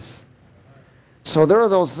getting this? So there are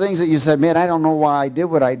those things that you said, man, I don't know why I did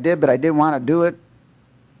what I did, but I didn't want to do it.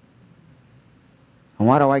 And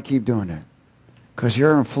why do I keep doing it? Because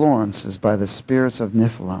your influence is by the spirits of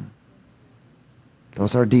Nephilim.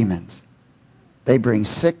 Those are demons. They bring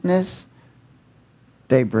sickness.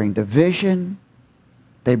 They bring division.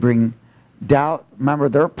 They bring doubt. Remember,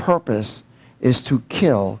 their purpose is to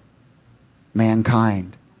kill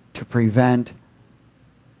mankind, to prevent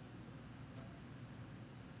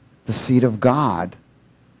the seed of God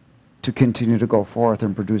to continue to go forth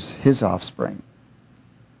and produce his offspring.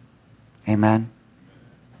 Amen?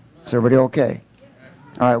 Is everybody okay?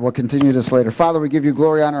 All right, we'll continue this later. Father, we give you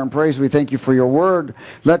glory, honor, and praise. We thank you for your word.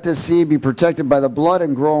 Let this seed be protected by the blood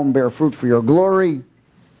and grow and bear fruit for your glory.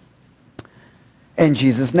 In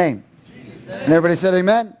Jesus' name. And everybody said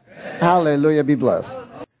amen? Amen. Hallelujah. Be blessed.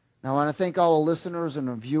 Now, I want to thank all the listeners and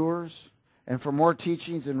the viewers. And for more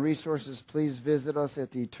teachings and resources, please visit us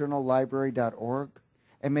at theeternallibrary.org.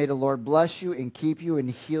 And may the Lord bless you and keep you and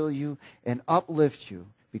heal you and uplift you,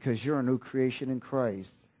 because you're a new creation in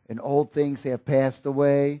Christ. And old things have passed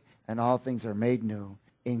away, and all things are made new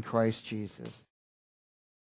in Christ Jesus.